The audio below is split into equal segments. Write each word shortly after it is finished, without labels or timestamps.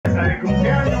fiesta de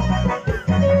cumpleaños.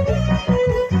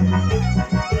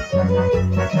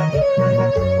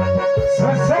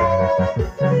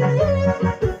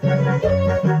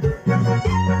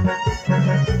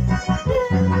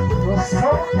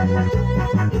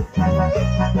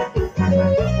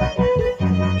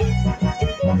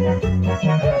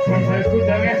 Así se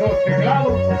escuchan esos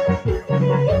teclados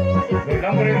del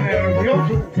hombre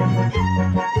nervioso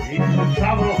y su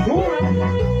sabrosura.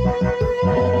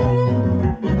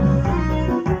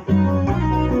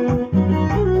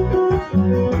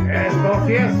 Esto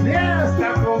sí es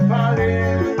fiesta, compadre.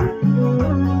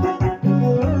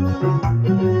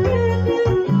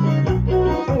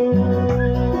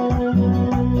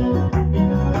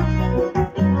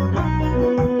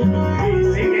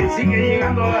 Y sigue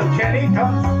llegando las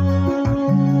chelitas.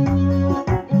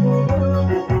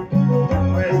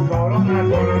 Pues corona,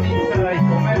 coronita y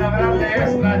comida grande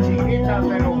es la chiquita,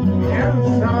 pero bien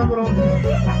sabrosa.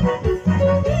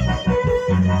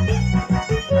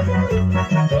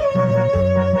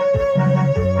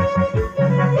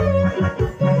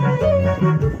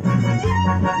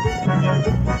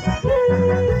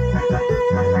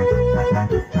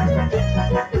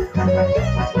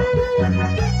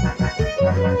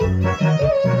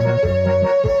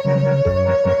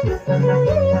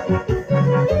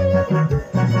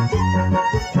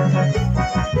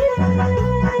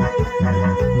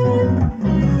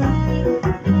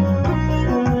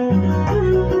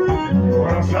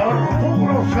 Puro sabor,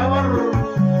 puro sabor.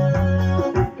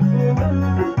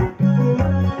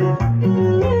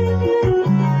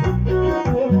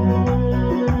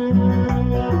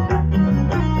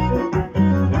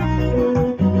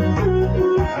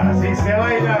 Así se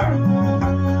baila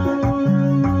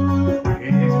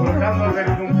y disfrutando del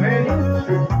cumpleaños.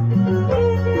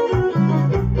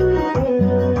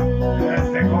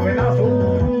 Este jovenazo.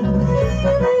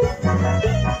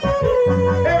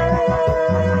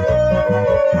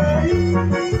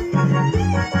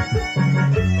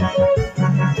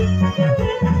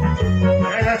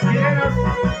 Esas chilenas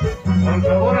con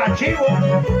sabor a chivo,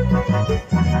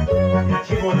 el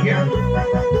chivo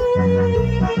tierno.